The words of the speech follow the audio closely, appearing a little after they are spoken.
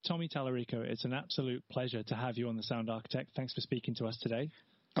Tommy Tallarico, it's an absolute pleasure to have you on The Sound Architect. Thanks for speaking to us today.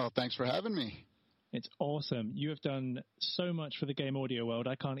 Oh, thanks for having me. It's awesome. You have done so much for the game audio world,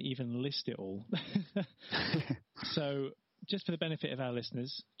 I can't even list it all. So, just for the benefit of our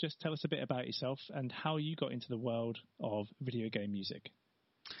listeners, just tell us a bit about yourself and how you got into the world of video game music.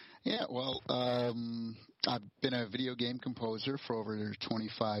 Yeah, well, I've been a video game composer for over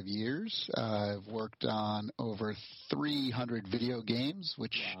 25 years. I've worked on over 300 video games,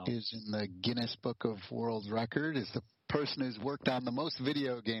 which is in the Guinness Book of World Record, is the person who's worked on the most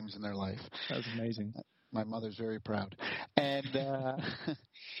video games in their life. That's amazing. My mother's very proud. And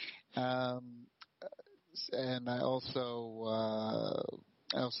and I also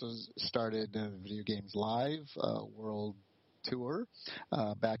started Video Games Live World Tour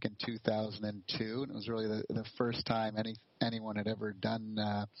back in 2002, and it was really the first time anyone had ever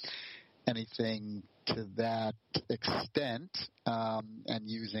done anything to that extent, and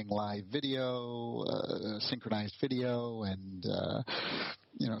using live video, synchronized video, and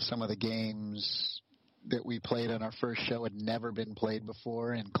some of the games that we played on our first show had never been played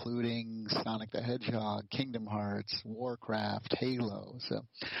before, including Sonic the Hedgehog, Kingdom Hearts, Warcraft, Halo. So,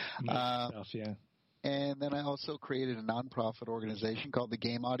 stuff, yeah. And then I also created a nonprofit organization called the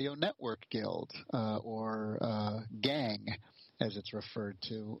Game Audio Network Guild, or G.A.N.G, as it's referred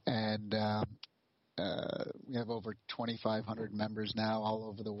to. And we have over 2,500 members now all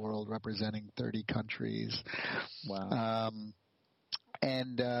over the world, representing 30 countries. Wow.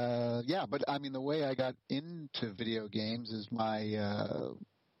 But I mean, the way I got into video games is my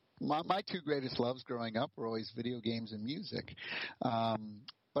two greatest loves growing up were always video games and music.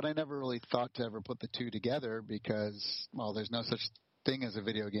 But I never really thought to ever put the two together because, well, there's no such thing as a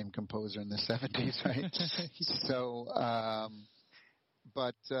video game composer in the 70s, right? So,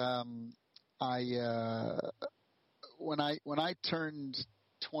 when I turned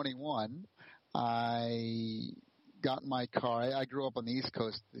 21, I got in my car. I grew up on the East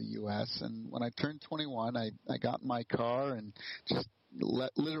Coast of the U.S., and when I turned 21, I got in my car and just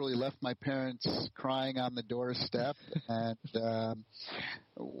literally left my parents crying on the doorstep and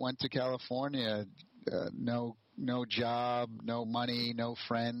went to California. No job, no money, no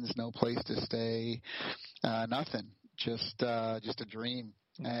friends, no place to stay, nothing. Just a dream.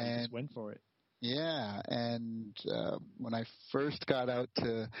 And just went for it. Yeah, and when I first got out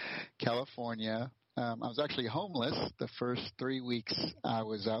to California, I was actually homeless. The first 3 weeks I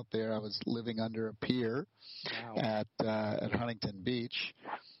was out there, I was living under a pier at Huntington Beach.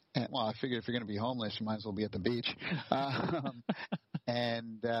 And, well, I figured if you're going to be homeless, you might as well be at the beach.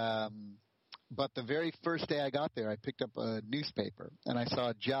 But the very first day I got there, I picked up a newspaper, and I saw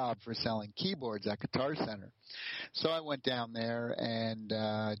a job for selling keyboards at Guitar Center. So I went down there and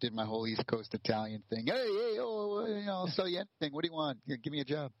did my whole East Coast Italian thing. Hey, I'll sell you anything. What do you want? Here, give me a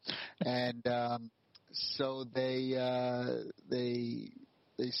job. And so they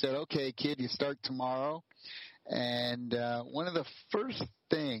said, okay, kid, you start tomorrow. And one of the first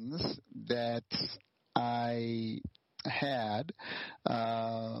things that I had,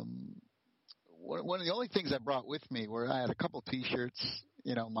 one of the only things I brought with me were I had a couple T-shirts,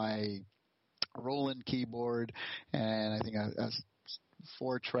 my Roland keyboard, and I think a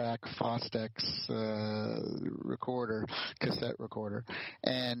 4-track Fostex cassette recorder.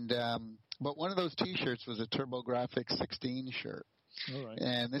 And but one of those T-shirts was a TurboGrafx 16 shirt. All right.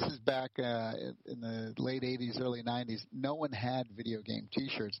 And this is back in the late 80s, early 90s. No one had video game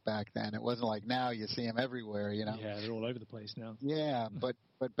T-shirts back then. It wasn't like now you see them everywhere, Yeah, they're all over the place now. Yeah, but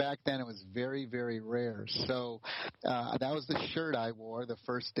back then it was very, very rare. So that was the shirt I wore the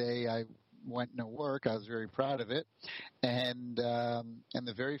first day I went into work. I was very proud of it. And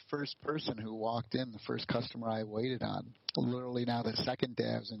the very first person who walked in, the first customer I waited on, literally now the second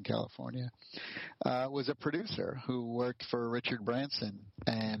day I was in California, was a producer who worked for Richard Branson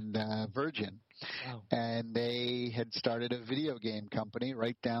and Virgin. Wow. And they had started a video game company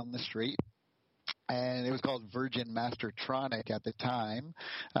right down the street. And it was called Virgin Mastertronic at the time.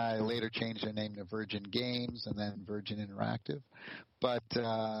 Later changed their name to Virgin Games and then Virgin Interactive. But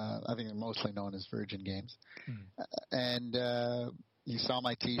I think they're mostly known as Virgin Games. And he saw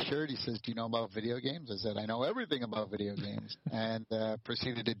my T-shirt. He says, do you know about video games? I said, I know everything about video games. And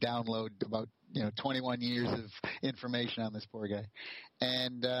proceeded to download about 21 years of information on this poor guy.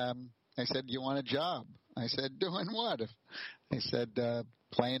 And I said, do you want a job? I said, doing what? He said,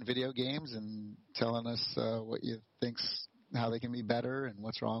 playing video games and telling us what you think's how they can be better and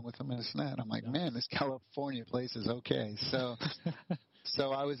what's wrong with them and this and that. I'm like, man, this California place is okay.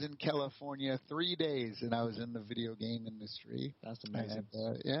 So I was in California 3 days, and I was in the video game industry. That's amazing.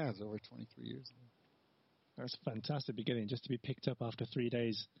 And, it was over 23 years ago. That's a fantastic beginning, just to be picked up after 3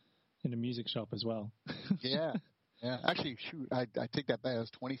 days in a music shop as well. Yeah. Yeah. Actually, shoot, I take that back. That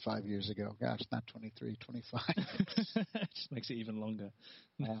was 25 years ago. Gosh, not 23, 25. Just makes it even longer.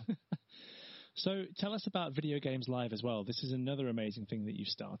 Yeah. So tell us about Video Games Live as well. This is another amazing thing that you've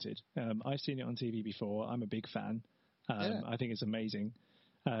started. I've seen it on TV before. I'm a big fan. I think it's amazing.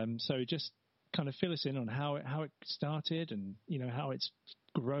 So just kind of fill us in on how it started and, how it's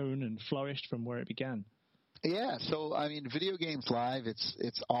grown and flourished from where it began. Yeah, so I mean, Video Games Live,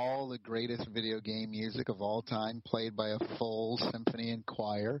 it's all the greatest video game music of all time, played by a full symphony and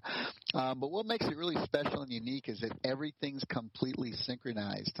choir. But what makes it really special and unique is that everything's completely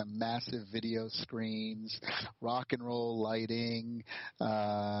synchronized to massive video screens, rock and roll lighting,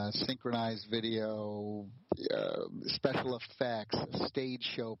 synchronized video, special effects, stage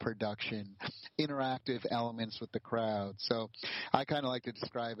show production, interactive elements with the crowd. So I kind of like to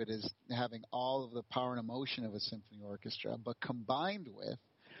describe it as having all of the power and emotion of a symphony orchestra, but combined with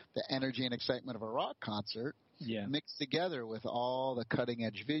the energy and excitement of a rock concert, mixed together with all the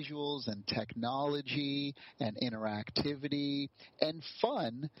cutting-edge visuals and technology and interactivity and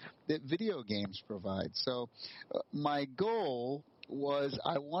fun that video games provide. So my goal was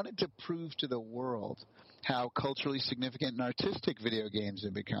I wanted to prove to the world how culturally significant and artistic video games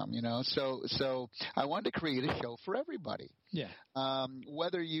have become, So I wanted to create a show for everybody. Yeah.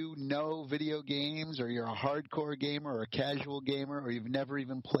 Whether you know video games or you're a hardcore gamer or a casual gamer or you've never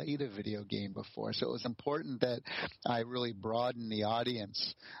even played a video game before. So it was important that I really broaden the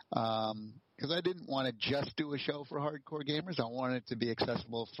audience. Because I didn't want to just do a show for hardcore gamers. I wanted it to be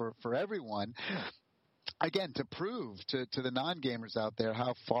accessible for everyone. Again, to prove to the non-gamers out there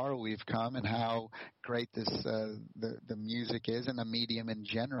how far we've come and how great this the music is and the medium in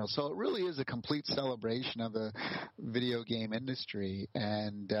general. So it really is a complete celebration of the video game industry.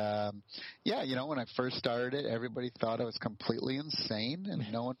 And when I first started it, everybody thought I was completely insane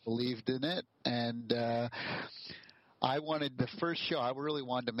and no one believed in it. And I wanted the first show. I really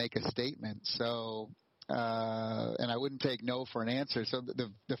wanted to make a statement. So. And I wouldn't take no for an answer. So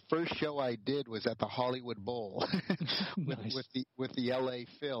the first show I did was at the Hollywood Bowl with the LA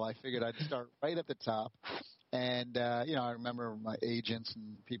Phil. I figured I'd start right at the top. And, I remember my agents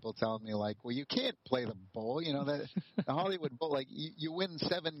and people telling me, like, well, you can't play the bowl. The Hollywood Bowl, like, you win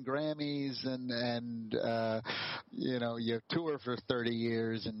 7 Grammys and you tour for 30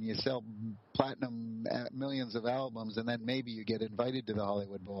 years and you sell platinum millions of albums and then maybe you get invited to the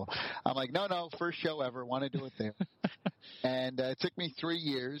Hollywood Bowl. I'm like, no, first show ever. Want to do it there. And it took me 3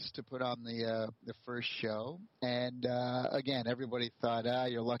 years to put on the first show. And, again, everybody thought,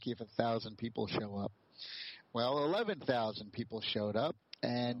 you're lucky if 1,000 people show up. Well, 11,000 people showed up,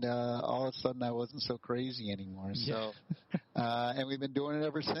 and all of a sudden I wasn't so crazy anymore. So, and we've been doing it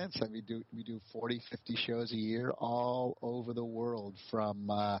ever since. I mean, we do 40, 50 shows a year all over the world,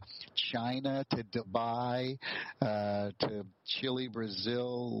 from China to Dubai to Chile,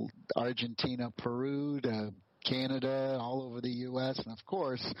 Brazil, Argentina, Peru, to Canada, all over the U.S., and, of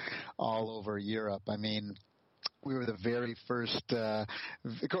course, all over Europe. I mean, we were the very first. Of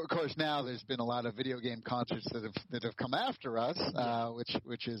course, now there's been a lot of video game concerts that have come after us,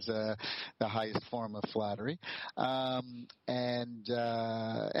 which is the highest form of flattery, and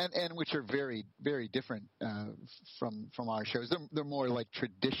which are very, very different from our shows. They're more like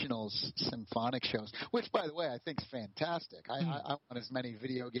traditional symphonic shows, which, by the way, I think is fantastic. I want as many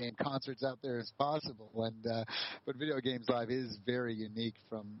video game concerts out there as possible, but Video Games Live is very unique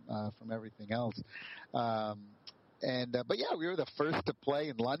from everything else. But we were the first to play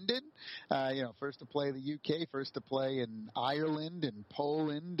in London, first to play the UK, first to play in Ireland and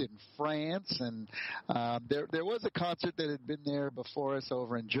Poland and France. And there was a concert that had been there before us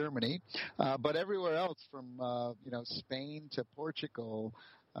over in Germany. But everywhere else from, Spain to Portugal,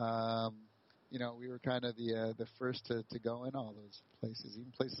 we were kind of the first to go in all those places,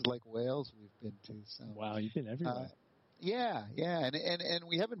 even places like Wales we've been to. So, wow, you've been everywhere. Yeah, and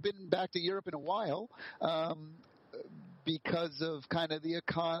we haven't been back to Europe in a while, because of kind of the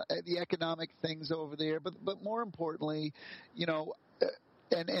economic things over there, but more importantly,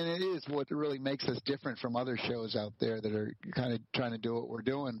 and it is what really makes us different from other shows out there that are kind of trying to do what we're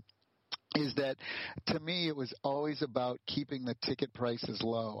doing, is that, to me, it was always about keeping the ticket prices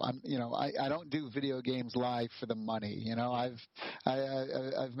low. I don't do Video Games Live for the money. I've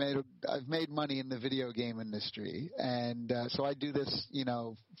made money in the video game industry, and so I do this,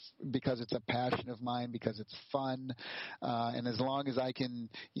 because it's a passion of mine, because it's fun, and as long as I can,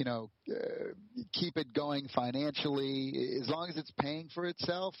 keep it going financially, as long as it's paying for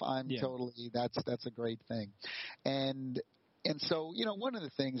itself, I'm totally, that's a great thing. And so, one of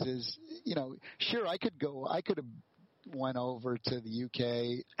the things is, sure, I could have went over to the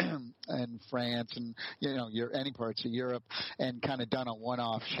UK and France and, any parts of Europe and kind of done a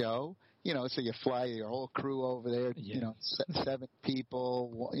one-off show. So you fly your whole crew over there, 7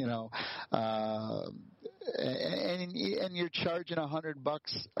 people, and you're charging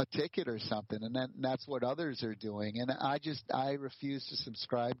 $100 a ticket or something, and that's what others are doing. And I refuse to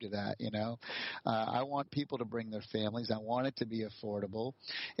subscribe to that. I want people to bring their families. I want it to be affordable,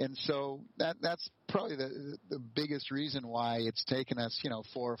 and so that's probably the biggest reason why it's taken us 4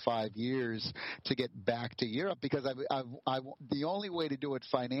 or 5 years to get back to Europe, because the only way to do it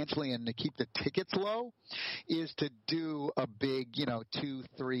financially and to keep the tickets low is to do a big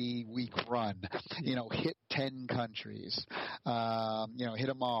 2-3 week run, hit 10 countries, hit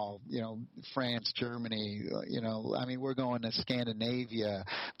them all, France, Germany, we're going to Scandinavia,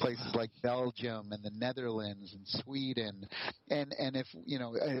 places like Belgium and the Netherlands and Sweden, and if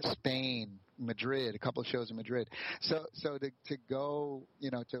Spain, Madrid, a couple of shows in Madrid. So to go,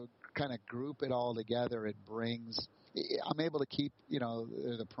 to kind of group it all together, it brings, I'm able to keep,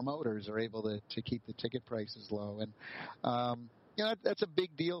 the promoters are able to keep the ticket prices low. And, that's a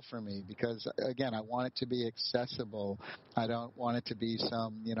big deal for me because, again, I want it to be accessible. I don't want it to be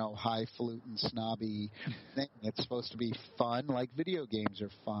some, highfalutin, snobby thing. It's supposed to be fun, like video games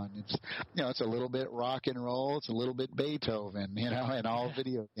are fun. It's, it's a little bit rock and roll. It's a little bit Beethoven, and all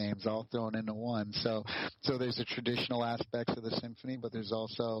video games all thrown into one. So there's the traditional aspects of the symphony, but there's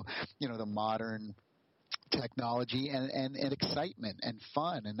also, the modern technology and excitement and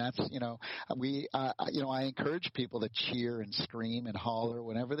fun, and that's I encourage people to cheer and scream and holler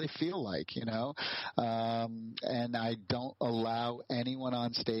whenever they feel like, and I don't allow anyone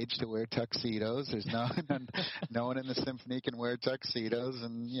on stage to wear tuxedos. There's no one in the symphony can wear tuxedos,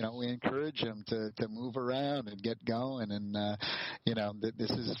 and we encourage them to move around and get going, and this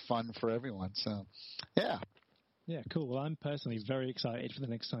is fun for everyone. So yeah. Yeah, cool. Well, I'm personally very excited for the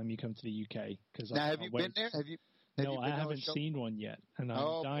next time you come to the UK. Now, have you been there? No, I haven't seen one yet, and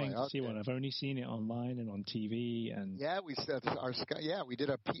I'm dying to see one. I've only seen it online and on TV. And we did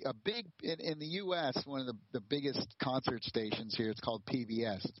a big in the U.S. One of the biggest concert stations here. It's called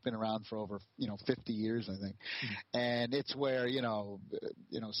PBS. It's been around for over 50 years, I think, and it's where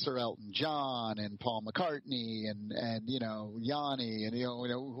Sir Elton John and Paul McCartney and Yanni and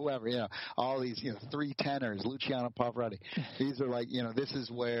whoever, all these 3 tenors, Luciano Pavarotti. These are like this is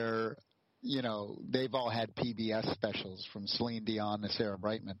where they've all had PBS specials from Celine Dion to Sarah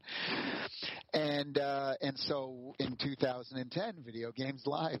Brightman. And so in 2010, Video Games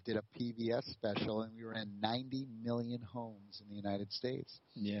Live did a PBS special, and we were in 90 million homes in the United States.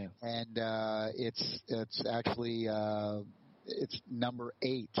 Yeah. And it's actually it's number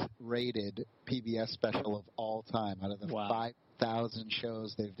 8 rated PBS special of all time out of the 5,000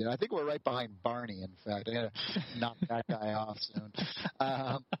 shows they've done. I think we're right behind Barney, in fact. I got to knock that guy off soon.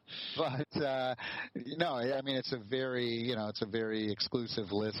 It's a very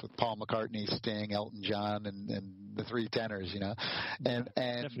exclusive list with Paul McCartney, Sting, Elton John, and the 3 tenors, and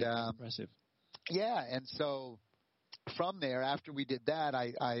definitely impressive. Yeah, and so from there, after we did that,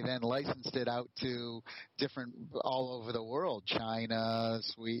 I then licensed it out to different all over the world, China,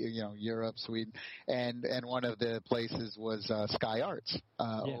 Sweden, Europe, Sweden, and one of the places was Sky Arts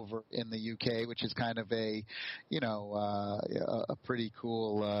over in the UK, which is kind of a pretty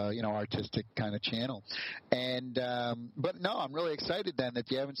cool artistic kind of channel. And but no, I'm really excited then that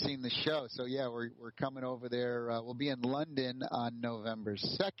you haven't seen the show. So yeah, we're coming over there. We'll be in London on November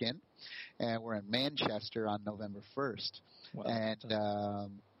 2nd. And we're in Manchester on November 1st. Wow. And,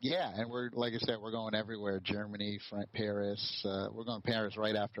 and we're, like I said, we're going everywhere, Germany, Paris. We're going to Paris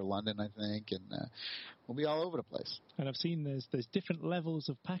right after London, I think, and we'll be all over the place. And I've seen there's different levels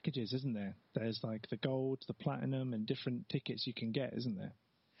of packages, isn't there? There's like the gold, the platinum, and different tickets you can get, isn't there?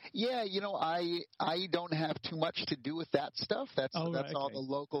 Yeah, I don't have too much to do with that stuff. That's all the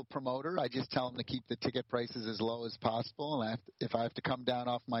local promoter. I just tell them to keep the ticket prices as low as possible, and if I have to come down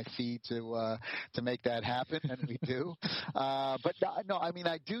off my fee to make that happen, then we do. But no,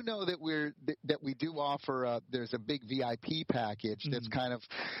 I do know that we do offer. There's a big VIP package that's kind of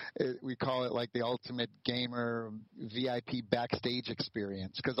we call it like the ultimate gamer VIP backstage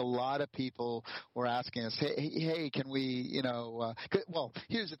experience, because a lot of people were asking us, hey, can we, well,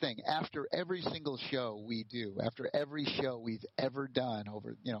 here's the thing. After every single show we do, after every show we've ever done,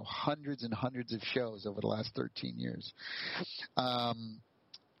 over hundreds and hundreds of shows over the last 13 years,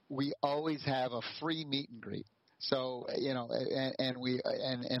 we always have a free meet and greet. So,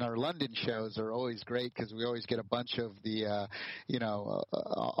 and our London shows are always great because we always get a bunch of the, a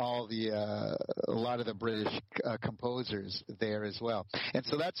lot of the British composers there as well. And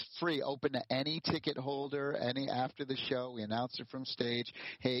so that's free, open to any ticket holder, after the show. We announce it from stage.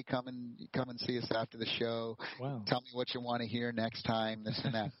 Hey, come and see us after the show. Wow. Tell me what you want to hear next time, this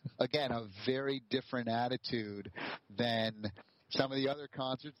and that. Again, a very different attitude than some of the other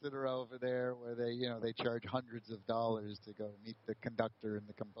concerts that are over there where they charge hundreds of dollars to go meet the conductor and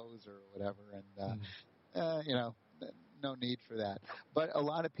the composer or whatever, and no need for that. But a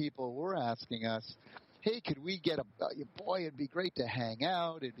lot of people were asking us, hey, could we get boy, it'd be great to hang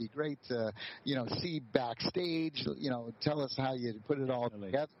out, it'd be great to see backstage, tell us how you put it all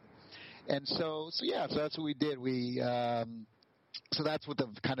together. And so that's what we did. So that's what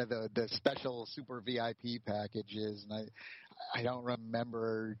the special super VIP package is, and I don't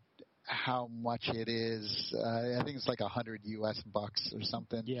remember how much it is. I think it's like $100 or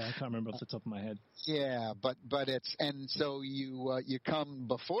something. Yeah, I can't remember off the top of my head. Yeah, but it's, and so you come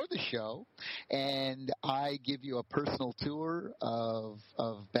before the show, and I give you a personal tour of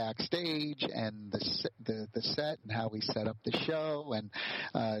backstage and the set and how we set up the show and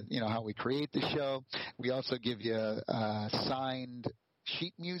how we create the show. We also give you signed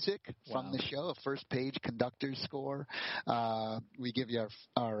sheet music from the show, a first page conductor's score. We give you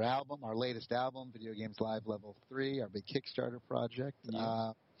our album, our latest album, Video Games Live Level 3, our big Kickstarter project.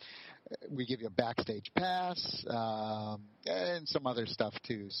 Yeah. We give you a backstage pass and some other stuff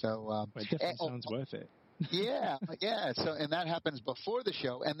too. So it definitely sounds worth it. Yeah. So, and that happens before the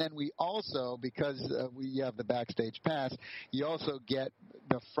show, and then we also, because we have the backstage pass, you also get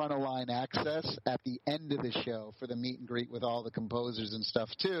the front of line access at the end of the show for the meet and greet with all the composers and stuff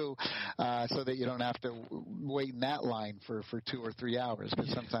too, so that you don't have to wait in that line for 2 or 3 hours,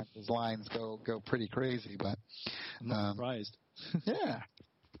 because sometimes those lines go pretty crazy. But I'm not surprised. Yeah.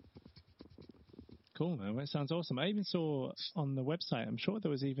 Cool, man. That sounds awesome. I even saw on the website, I'm sure there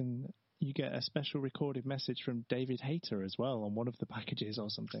was even, you get a special recorded message from David Hayter as well on one of the packages or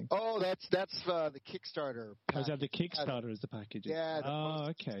something. Oh, that's the Kickstarter package. Oh, is that the Kickstarter as the package? Yeah,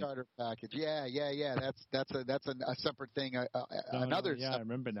 the Kickstarter package. Yeah. That's a separate thing. Another. Yeah, I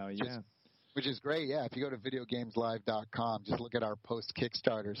remember now. Yeah. Which is great, yeah. If you go to videogameslive.com, just look at our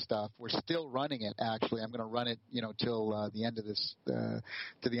post-Kickstarter stuff. We're still running it, actually. I'm going to run it, till the end of this, to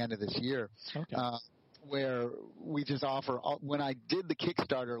the end of this year. Okay. Where we just offer, when I did the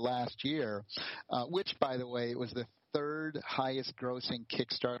Kickstarter last year, which, by the way, it was the third highest grossing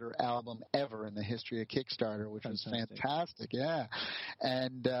Kickstarter album ever in the history of Kickstarter, which was fantastic, yeah.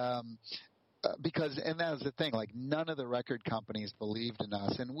 And because, and that was the thing, like none of the record companies believed in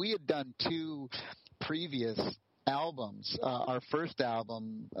us. And we had done 2 previous albums. Our first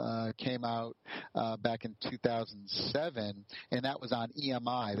album came out back in 2007, and that was on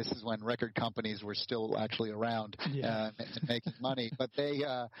EMI. This is when record companies were still actually around and making money. But they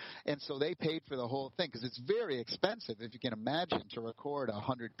and so they paid for the whole thing, because it's very expensive, if you can imagine, to record a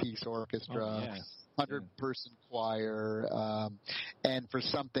 100-piece orchestra, 100-person choir, and for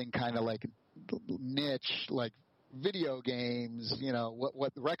something kind of like niche, like video games,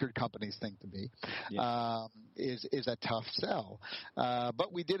 what the record companies think to be, is a tough sell.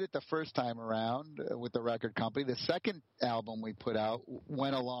 But we did it the first time around with the record company. The second album we put out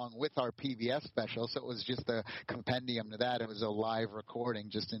went along with our PBS special, so it was just a compendium to that. It was a live recording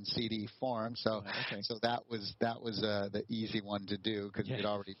just in CD form. So so that was the easy one to do, because we'd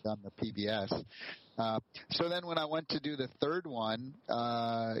already done the PBS. So then when I went to do the third one,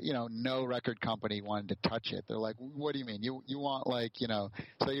 no record company wanted to touch it. They're like, what do you mean? You want like,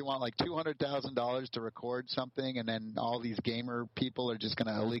 so you want like $200,000 to record something, and then all these gamer people are just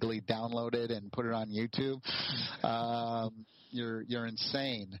going to illegally download it and put it on YouTube? You're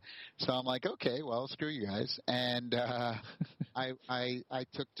insane. So I'm like, okay, well, screw you guys. And I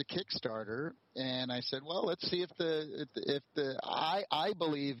took to Kickstarter, and I said, well, let's see if I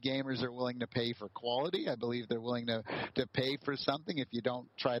believe gamers are willing to pay for quality. I believe they're willing to pay for something if you don't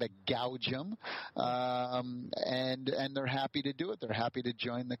try to gouge them. And they're happy to do it. They're happy to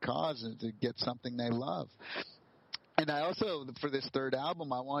join the cause and to get something they love. And I also, for this third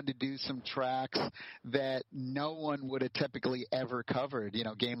album, I wanted to do some tracks that no one would have typically ever covered.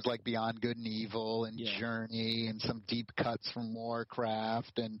 Games like Beyond Good and Evil and Journey, and some deep cuts from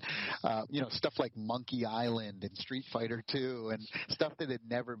Warcraft, and stuff like Monkey Island and Street Fighter 2, and stuff that had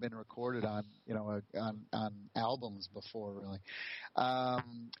never been recorded on on albums before, really.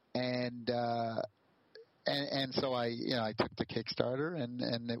 And so I took the Kickstarter,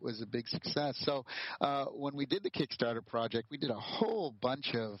 and it was a big success. So when we did the Kickstarter project, we did a whole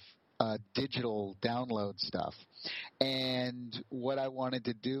bunch of digital download stuff. And what I wanted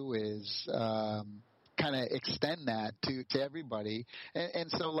to do is kind of extend that to everybody. And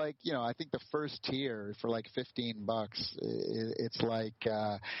so, like, I think the first tier for like $15, it's like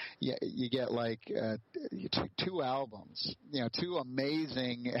you get like two albums, two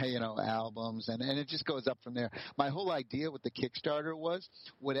amazing albums, and it just goes up from there. My whole idea with the Kickstarter was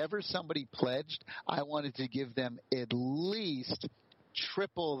whatever somebody pledged, I wanted to give them at least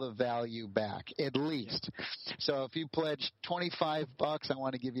triple the value back, at least. So if you pledge $25, I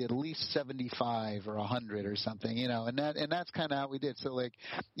want to give you at least 75 or 100 or something, and that's kind of how we did. So like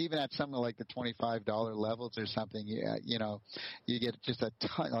even at something like the $25 levels or something, you get just a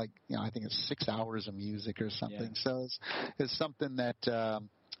ton, like I think it's 6 hours of music or something. Yeah. So it's something that.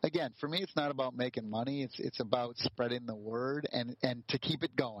 Again, for me, it's not about making money. It's about spreading the word and to keep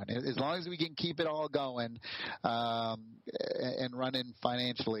it going. As long as we can keep it all going and running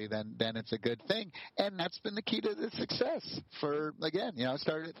financially, then it's a good thing. And that's been the key to the success. I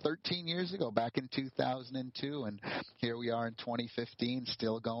started 13 years ago, back in 2002, and here we are in 2015,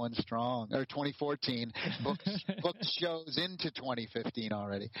 still going strong. Or 2014, booked shows into 2015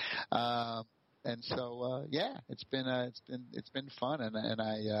 already. And so, it's been fun, and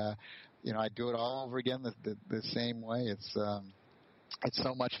I do it all over again the same way. It's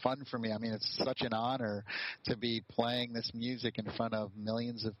so much fun for me. I mean, it's such an honor to be playing this music in front of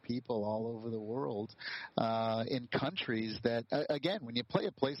millions of people all over the world, in countries that, again, when you play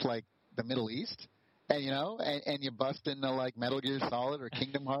a place like the Middle East, and you bust into like Metal Gear Solid or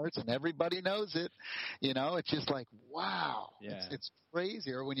Kingdom Hearts, and everybody knows it. It's just like, wow, it's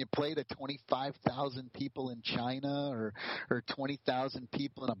crazy. Or when you play to 25,000 people in China, or 20,000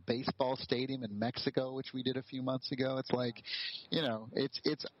 people in a baseball stadium in Mexico, which we did a few months ago. It's like,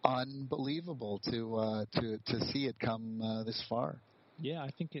 it's unbelievable to see it come this far. Yeah,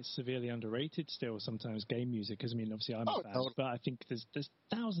 I think it's severely underrated still sometimes, game music, because, I mean, obviously I'm a fan, but I think there's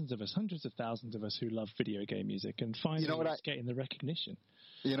thousands of us, hundreds of thousands of us who love video game music, and finally it's getting the recognition.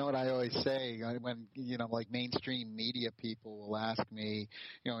 You know what I always say when, like mainstream media people will ask me,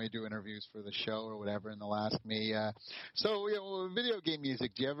 we do interviews for the show or whatever, and they'll ask me, video game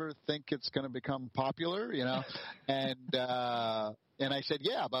music, do you ever think it's going to become popular, and I said,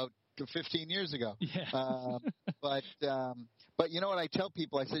 yeah, about 15 years ago. Yeah. But you know what I tell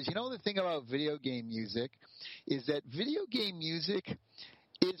people? I says, the thing about video game music is that video game music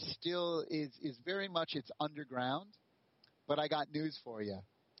is still is very much, it's underground. But I got news for you.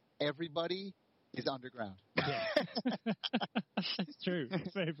 Everybody is underground. Yeah. It's true.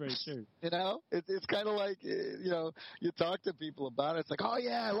 It's very, very true. It's kind of like, you talk to people about it. It's like, oh,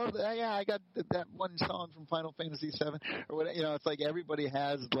 yeah, I love that. Yeah, I got that one song from Final Fantasy VII. Or whatever. It's like everybody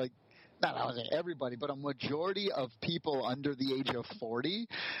has, like, not everybody, but a majority of people under the age of 40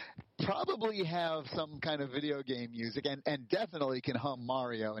 probably have some kind of video game music, and definitely can hum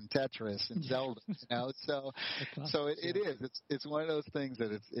Mario and Tetris and Zelda. So it is. It's one of those things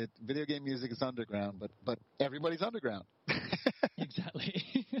that video game music is underground, but everybody's underground. Exactly.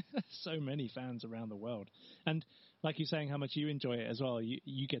 So many fans around the world, and like you're saying, how much you enjoy it as well.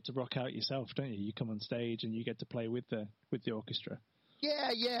 You get to rock out yourself, don't you? You come on stage and you get to play with the orchestra.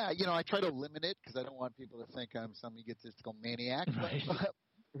 Yeah. I try to limit it because I don't want people to think I'm some egotistical maniac. Right. But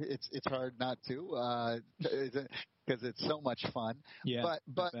it's hard not to because it's so much fun. Yeah.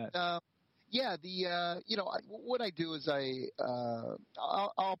 But what I do is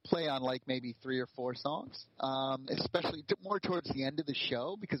I'll play on like maybe 3 or 4 songs, especially more towards the end of the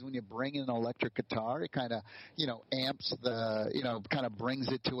show, because when you bring in an electric guitar, it kind of, amps kind of brings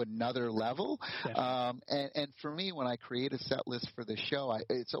it to another level. And for me, when I create a set list for the show,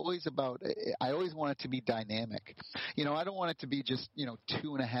 it's always about, I always want it to be dynamic. I don't want it to be just,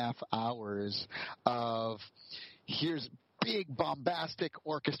 2.5 hours of here's big bombastic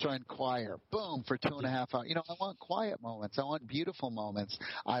orchestra and choir, boom, for 2.5 hours. I want quiet moments. I want beautiful moments.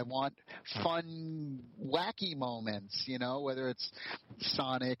 I want fun, wacky moments, whether it's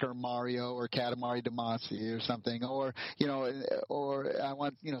Sonic or Mario or Katamari Damacy or something, or I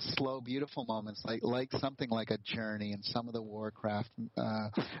want, slow, beautiful moments, like something like a Journey and some of the Warcraft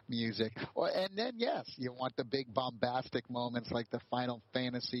music. And then, yes, you want the big bombastic moments like the Final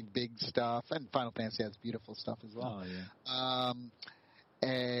Fantasy big stuff, and Final Fantasy has beautiful stuff as well. Oh, yeah.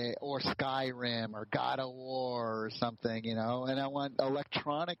 Or Skyrim or God of War or something, and I want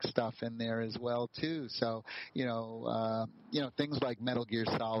electronic stuff in there as well too. So, things like Metal Gear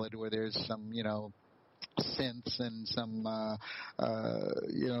Solid, where there's some, synths and some,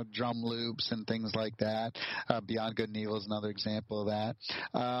 drum loops and things like that. Beyond Good and Evil is another example of that.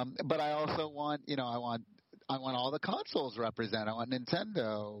 But I also want, I want want all the consoles represented. I want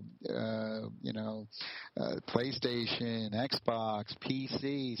Nintendo, PlayStation, Xbox,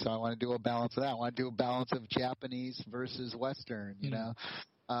 PC. So I want to do a balance of that. I want to do a balance of Japanese versus Western, you know.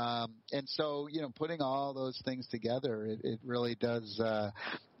 And so, putting all those things together, it really does,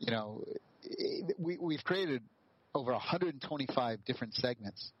 we've created over 125 different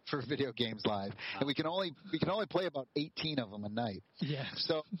segments for Video Games Live, and we can only play about 18 of them a night. Yeah.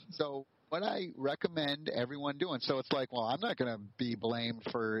 So what I recommend everyone doing, so it's like, well, I'm not going to be blamed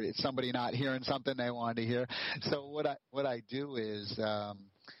for somebody not hearing something they wanted to hear. So what I do is,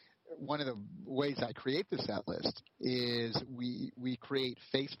 one of the ways I create the set list is we create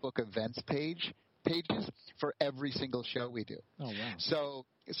Facebook events pages for every single show we do. Oh, wow.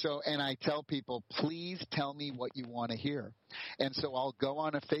 So, and I tell people, please tell me what you want to hear. And so I'll go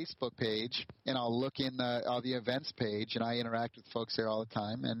on a Facebook page and I'll look in the events page, and I interact with folks there all the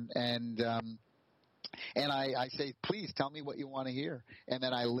time. And I say, please tell me what you want to hear. And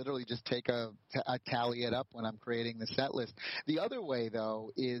then I literally just I tally it up when I'm creating the set list. The other way,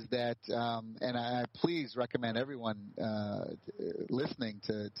 though, is that, and I please recommend everyone listening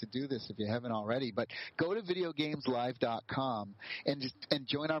to do this if you haven't already, but go to videogameslive.com and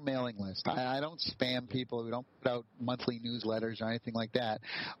join our mailing list. I don't spam people. We don't put out monthly newsletters or anything like that.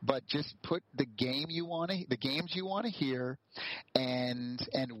 But just put the games you want to hear and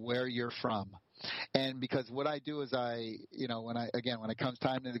where you're from. And because what I do is when it comes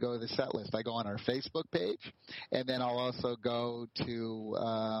time to go to the set list, I go on our Facebook page, and then I'll also go to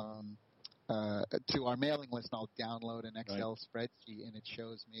our mailing list, and I'll download an Excel spreadsheet, and it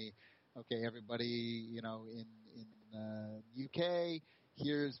shows me, okay, everybody, in UK,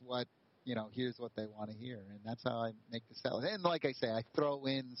 here's what they want to hear, and that's how I make the set list. And like I say, I throw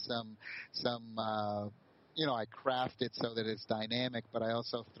in some I craft it so that it's dynamic, but I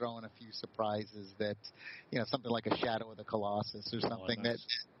also throw in a few surprises that, something like a Shadow of the Colossus or something that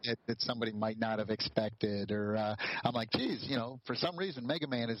somebody might not have expected. Or I'm like, geez, for some reason Mega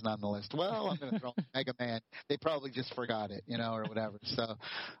Man isn't on the list. Well, I'm going to throw in Mega Man. They probably just forgot it, or whatever. So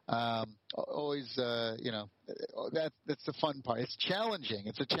always, that's the fun part. It's challenging.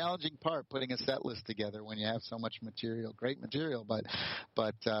 It's a challenging part, putting a set list together when you have so much material, great material, but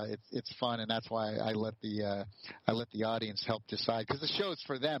it's fun, and that's why I let the audience help decide, because the show's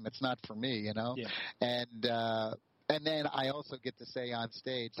for them. It's not for me, Yeah. And then I also get to say on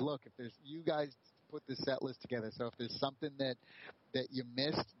stage, look, if you guys put the set list together, so if there's something that you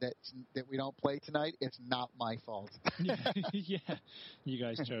missed that we don't play tonight, it's not my fault. Yeah, you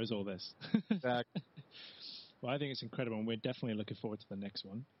guys chose all this. Exactly. Well, I think it's incredible, and we're definitely looking forward to the next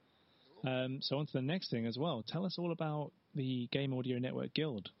one. So on to the next thing as well. Tell us all about the Game Audio Network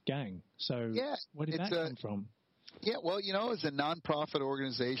Guild, G.A.N.G. So where did that come from? Yeah, well, it was a nonprofit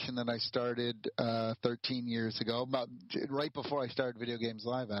organization that I started 13 years ago, about right before I started Video Games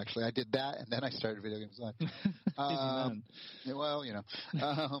Live, actually. I did that, and then I started Video Games Live. Well,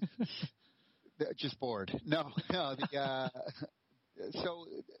 just bored. No. So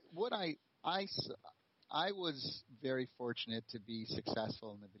what I was very fortunate to be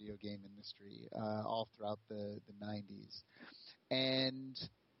successful in the video game industry all throughout the 90s. And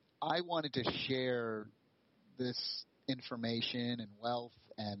I wanted to share this information and wealth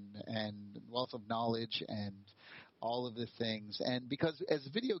and wealth of knowledge and all of the things. And because as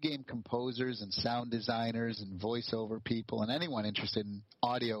video game composers and sound designers and voiceover people and anyone interested in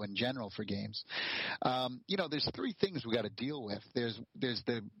audio in general for games, there's three things we got to deal with. There's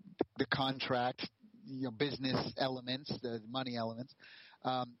the contract, business elements, the money elements.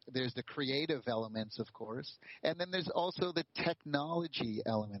 There's the creative elements, of course, and then there's also the technology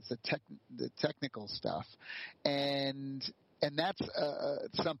elements, the technical stuff, and that's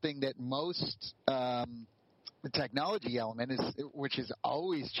something that most the technology element which is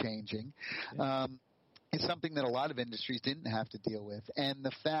always changing. Is something that a lot of industries didn't have to deal with. And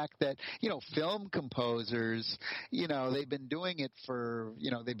the fact that, film composers, they've been doing it for,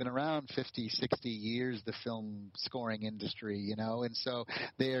 they've been around 50, 60 years, the film scoring industry, and so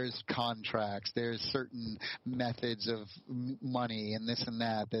there's contracts, there's certain methods of money and this and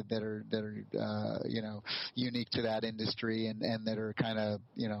that are unique to that industry and that are kind of,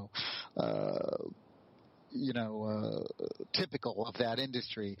 typical of that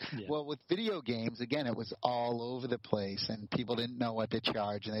industry. Yeah. Well, with video games, again, it was all over the place, and people didn't know what to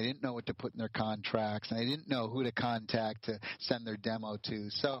charge, and they didn't know what to put in their contracts, and they didn't know who to contact to send their demo to.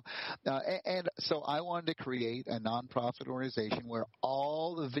 So, so I wanted to create a nonprofit organization where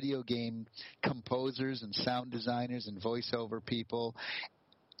all the video game composers and sound designers and voiceover people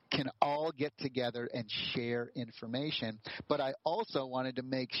can all get together and share information. But I also wanted to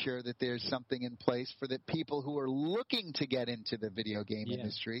make sure that there's something in place for the people who are looking to get into the video game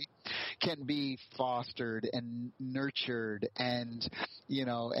industry can be fostered and nurtured, and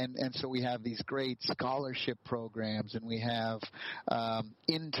so we have these great scholarship programs, and we have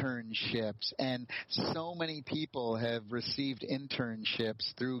internships, and so many people have received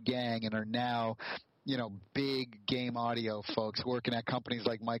internships through G.A.N.G and are now big game audio folks working at companies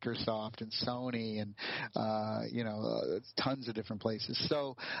like Microsoft and Sony and tons of different places.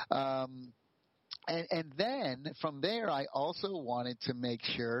 So and then from there, I also wanted to make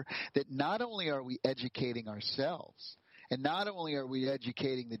sure that not only are we educating ourselves, and not only are we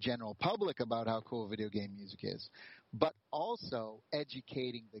educating the general public about how cool video game music is, but also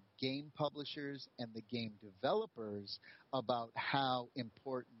educating the game publishers and the game developers about how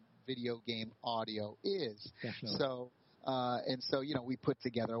important video game audio is. Definitely. So we put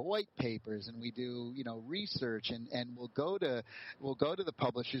together white papers, and we do research, and we'll go to the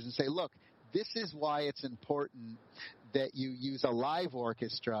publishers and say, look, this is why it's important that you use a live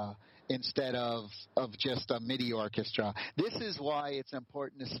orchestra instead of just a MIDI orchestra. This is why it's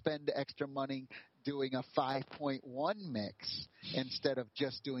important to spend extra money doing a 5.1 mix instead of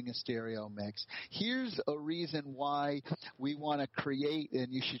just doing a stereo mix. Here's a reason why we want to create,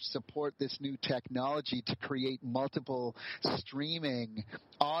 and you should support this new technology to create multiple streaming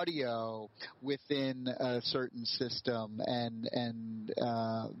audio within a certain system, and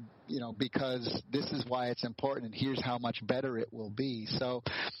because this is why it's important, and here's how much better it will be. So,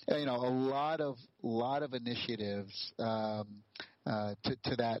 a lot of initiatives to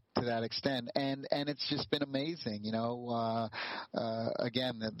that extent, and it's just been amazing.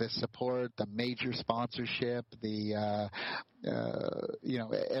 Again, the support, the major sponsorship, the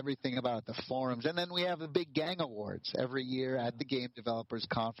everything about the forums, and then we have the big G.A.N.G Awards every year at the Game Developers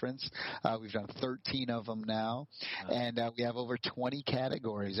Conference. We've done 13 of them now, and we have over 20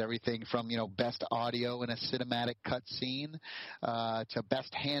 categories, everything from best audio in a cinematic cutscene to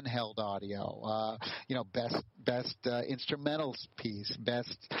best handheld audio, best instrumental piece,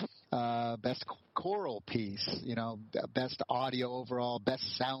 best choral piece, best audio overall,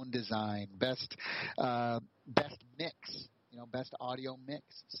 best sound design, best mix, best audio mix.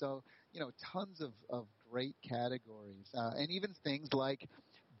 So, tons of great categories, and even things like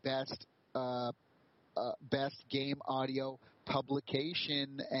best game audio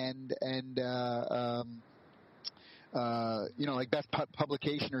publication and like best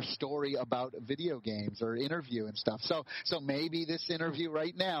publication or story about video games or interview and stuff. So maybe this interview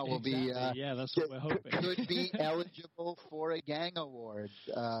right now will be that's what we're hoping. Could be eligible for a G.A.N.G Award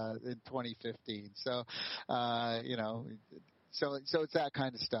in 2015. So so it's that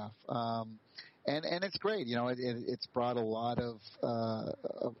kind of stuff. And it's great, it's brought a lot of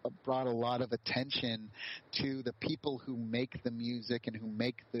attention to the people who make the music and who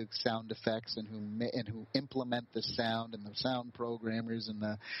make the sound effects and who implement the sound, and the sound programmers and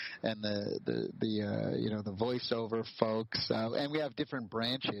the voiceover folks, and we have different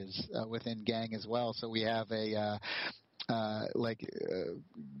branches within G.A.N.G as well. So we have a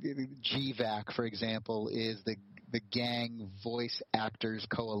GVAC, for example, is the G.A.N.G Voice Actors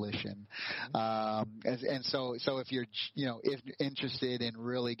Coalition, and so if you're interested in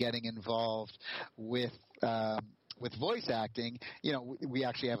really getting involved with voice acting, we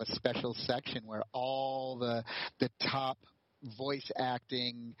actually have a special section where all the top voice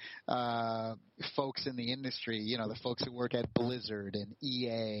acting folks in the industry, the folks who work at Blizzard and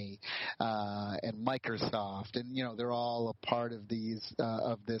EA and Microsoft, and they're all a part of this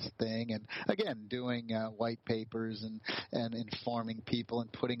thing, and again doing white papers and informing people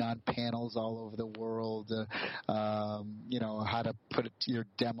and putting on panels all over the world, how to put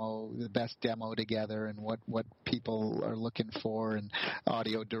the best demo together, and what people are looking for, and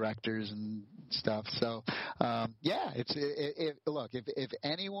audio directors and stuff. So if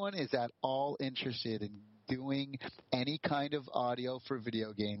anyone is at all interested in doing any kind of audio for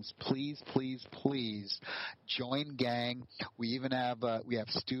video games, please join G.A.N.G. We even have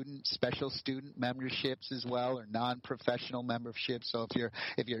special student memberships as well, or non-professional memberships. So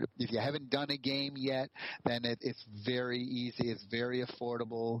if you haven't done a game yet, then it's very easy. It's very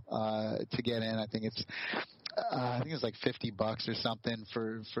affordable to get in. I think it's like $50 or something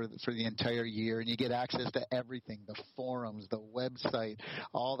for the entire year, and you get access to everything: the forums, the website,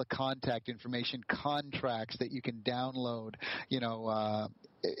 all the contact information, contracts that you can download,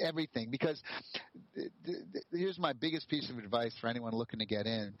 everything. Because here's my biggest piece of advice for anyone looking to get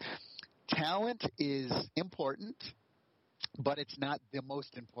in: talent is important, but it's not the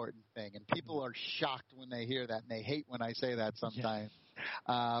most important thing. And people are shocked when they hear that, and they hate when I say that sometimes.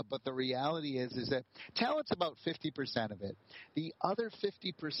 But the reality is that talent's about 50% of it. The other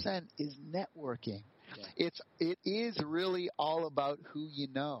 50% is networking. Yeah. It is really all about who you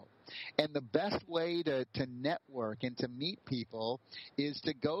know. And the best way to network and to meet people is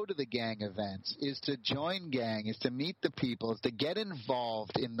to go to the G.A.N.G events, is to join G.A.N.G, is to meet the people, is to get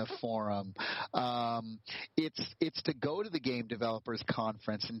involved in the forum. It's to go to the Game Developers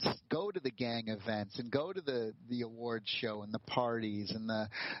Conference and go to the G.A.N.G events and go to the awards show and the parties and the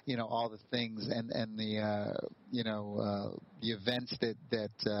all the things and the events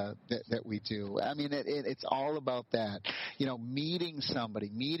that we do. I mean, it's all about that. Meeting somebody,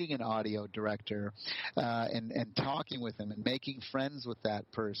 meeting an audio director, and talking with them and making friends with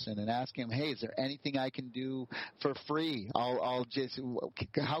that person and asking them, hey, is there anything I can do for free? I'll just,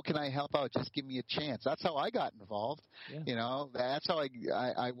 how can I help out? Just give me a chance. That's how I got involved. Yeah. That's how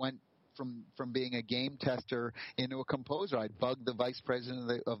I went from being a game tester into a composer. I'd bug the vice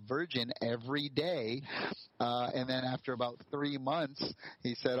president of Virgin every day, and then after about 3 months,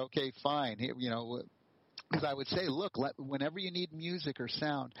 he said, okay, fine, because I would say, look, whenever you need music or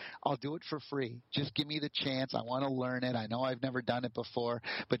sound, I'll do it for free. Just give me the chance. I want to learn it. I know I've never done it before,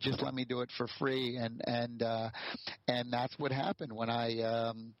 but just let me do it for free. And that's what happened when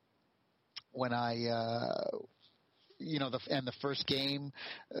I the first game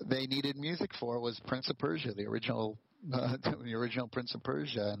they needed music for was Prince of Persia, the original Prince of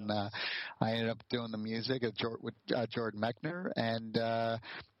Persia, and I ended up doing the music with Jordan Mechner, and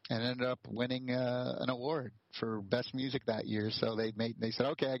ended up winning an award for best music that year. So they said,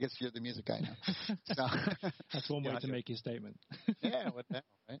 okay, I guess you're the music guy now. So, that's one way to make your statement. Yeah, what the hell,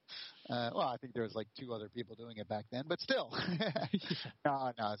 right? Well, I think there was like 2 other people doing it back then, but still.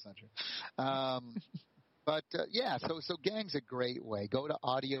 No, it's not true. But so G.A.N.G's a great way. Go to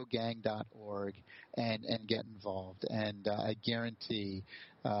audiogang.org and get involved, and I guarantee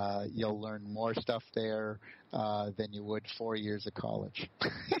you'll learn more stuff there than you would 4 years of college.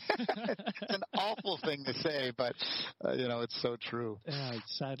 It's an awful thing to say, but it's so true. Yeah,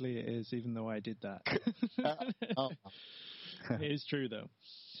 sadly it is, even though I did that. It is true though.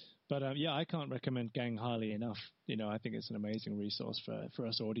 But I can't recommend G.A.N.G highly enough. I think it's an amazing resource for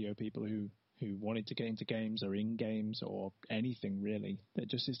us audio people who wanted to get into games or in games or anything really.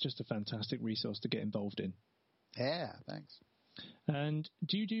 It's just a fantastic resource to get involved in. Yeah, thanks. And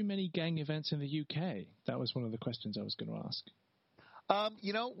do you do many G.A.N.G events in the UK? That was one of the questions I was going to ask.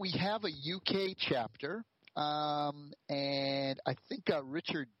 We have a UK chapter, and I think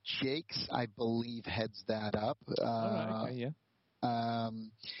Richard Jakes, I believe, heads that up. All right, okay, yeah.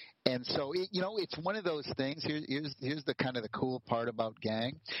 And so, it's one of those things. Here's the kind of the cool part about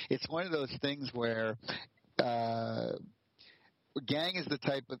G.A.N.G. It's one of those things where G.A.N.G is the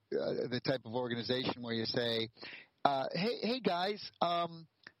type of organization where you say, hey guys,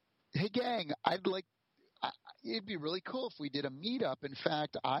 hey G.A.N.G, it'd be really cool if we did a meetup. In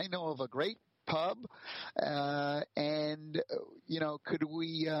fact, I know of a great pub, and could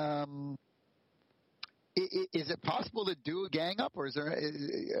we? Is it possible to do a G.A.N.G up, or is there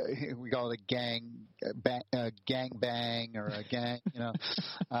we call it a gang bang, or a gang,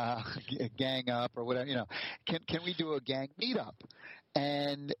 a G.A.N.G up, or whatever, Can we do a G.A.N.G meetup?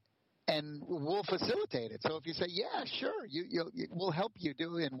 And we'll facilitate it. So if you say, yeah, sure, we'll help you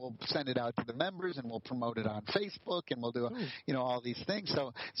do it, and we'll send it out to the members, and we'll promote it on Facebook, and we'll do, all these things.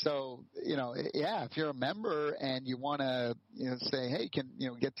 So if you're a member and you want to, say, hey, can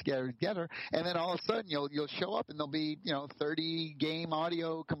get together, and then all of a sudden you'll show up, and there'll be 30 game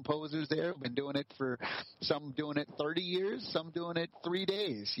audio composers there who've been doing it for, some doing it 30 years, some doing it 3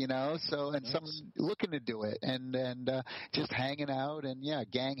 days, So and some looking to do it, and just hanging out, and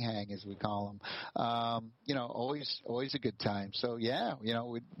G.A.N.G hang as we call them. Always a good time. So we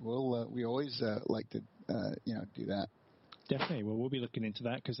always like to do that. Definitely. Well, we'll be looking into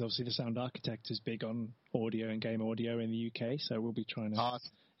that because obviously the Sound Architect is big on audio and game audio in the UK. So we'll be trying to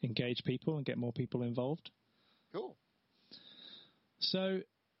engage people and get more people involved. Cool. So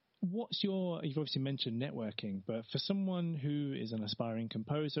you've obviously mentioned networking, but for someone who is an aspiring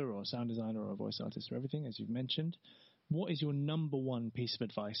composer or sound designer or a voice artist or everything, as you've mentioned, what is your number one piece of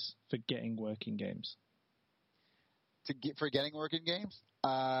advice for getting work in games? For getting work in games?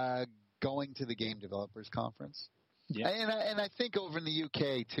 Going to the Game Developers Conference. Yeah. And I think over in the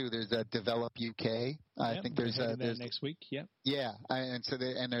UK too, there's a Develop UK. I think there's next week. Yeah. Yeah, and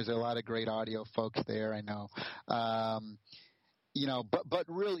there's a lot of great audio folks there. I know. But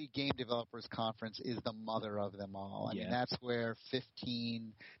really, Game Developers Conference is the mother of them all. I mean, that's where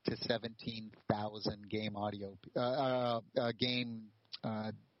 15 to 17,000 game audio game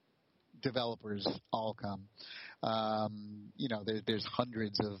developers all come. There's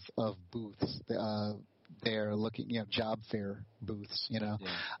hundreds of booths there looking, job fair booths, and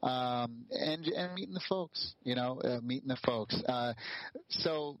meeting the folks,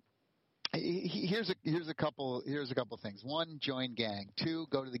 So here's a couple things. One, join G.A.N.G. Two,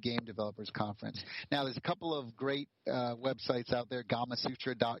 go to the Game Developers Conference. Now, there's a couple of great websites out there.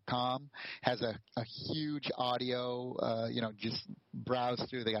 Gamasutra.com has a huge audio. Just browse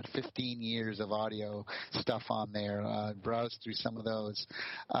through. They got 15 years of audio stuff on there. Browse through some of those,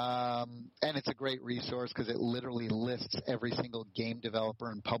 and it's a great resource because it literally lists every single game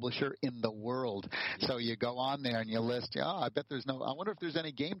developer and publisher in the world. So you go on there and you list. I wonder if there's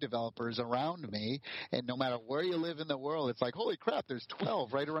any game developers around me, and no matter where you live in the world, it's like, holy crap, there's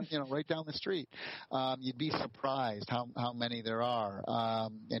 12 right around, right down the street. You'd be surprised how many there are,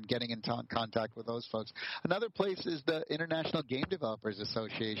 and getting in contact with those folks. Another place is the International Game Developers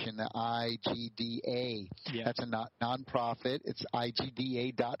Association, the IGDA. Yeah. That's a nonprofit. It's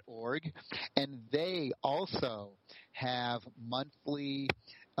igda.org, and they also have monthly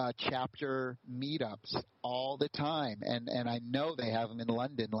chapter meetups all the time, and I know they have them in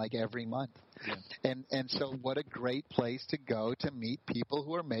London like every month. Yeah. And so what a great place to go to meet people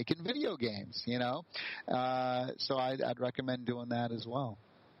who are making video games, so I'd recommend doing that as well.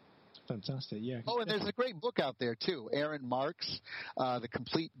 Fantastic, yeah. Oh, and there's a great book out there, too. Aaron Marks, The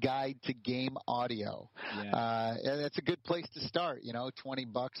Complete Guide to Game Audio. Yeah. That's a good place to start,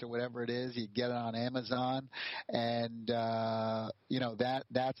 $20 or whatever it is. You get it on Amazon, and,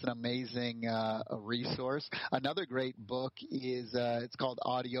 that's an amazing resource. Another great book is, it's called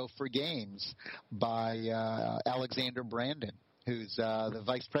Audio for Games by Alexander Brandon, who's the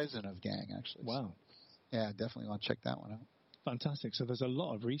vice president of G.A.N.G, actually. Wow. Yeah, definitely want to check that one out. Fantastic. So there's a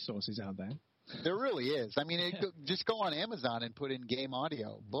lot of resources out there. There really is. I mean, just go on Amazon and put in game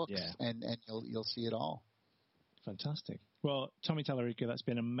audio books, and you'll see it all. Fantastic. Well, Tommy Tallarico, that's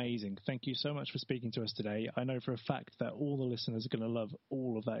been amazing. Thank you so much for speaking to us today. I know for a fact that all the listeners are going to love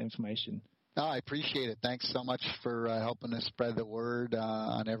all of that information. Oh, I appreciate it. Thanks so much for helping us spread the word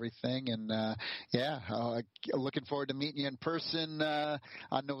on everything. And, looking forward to meeting you in person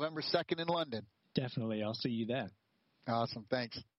on November 2nd in London. Definitely. I'll see you there. Awesome. Thanks.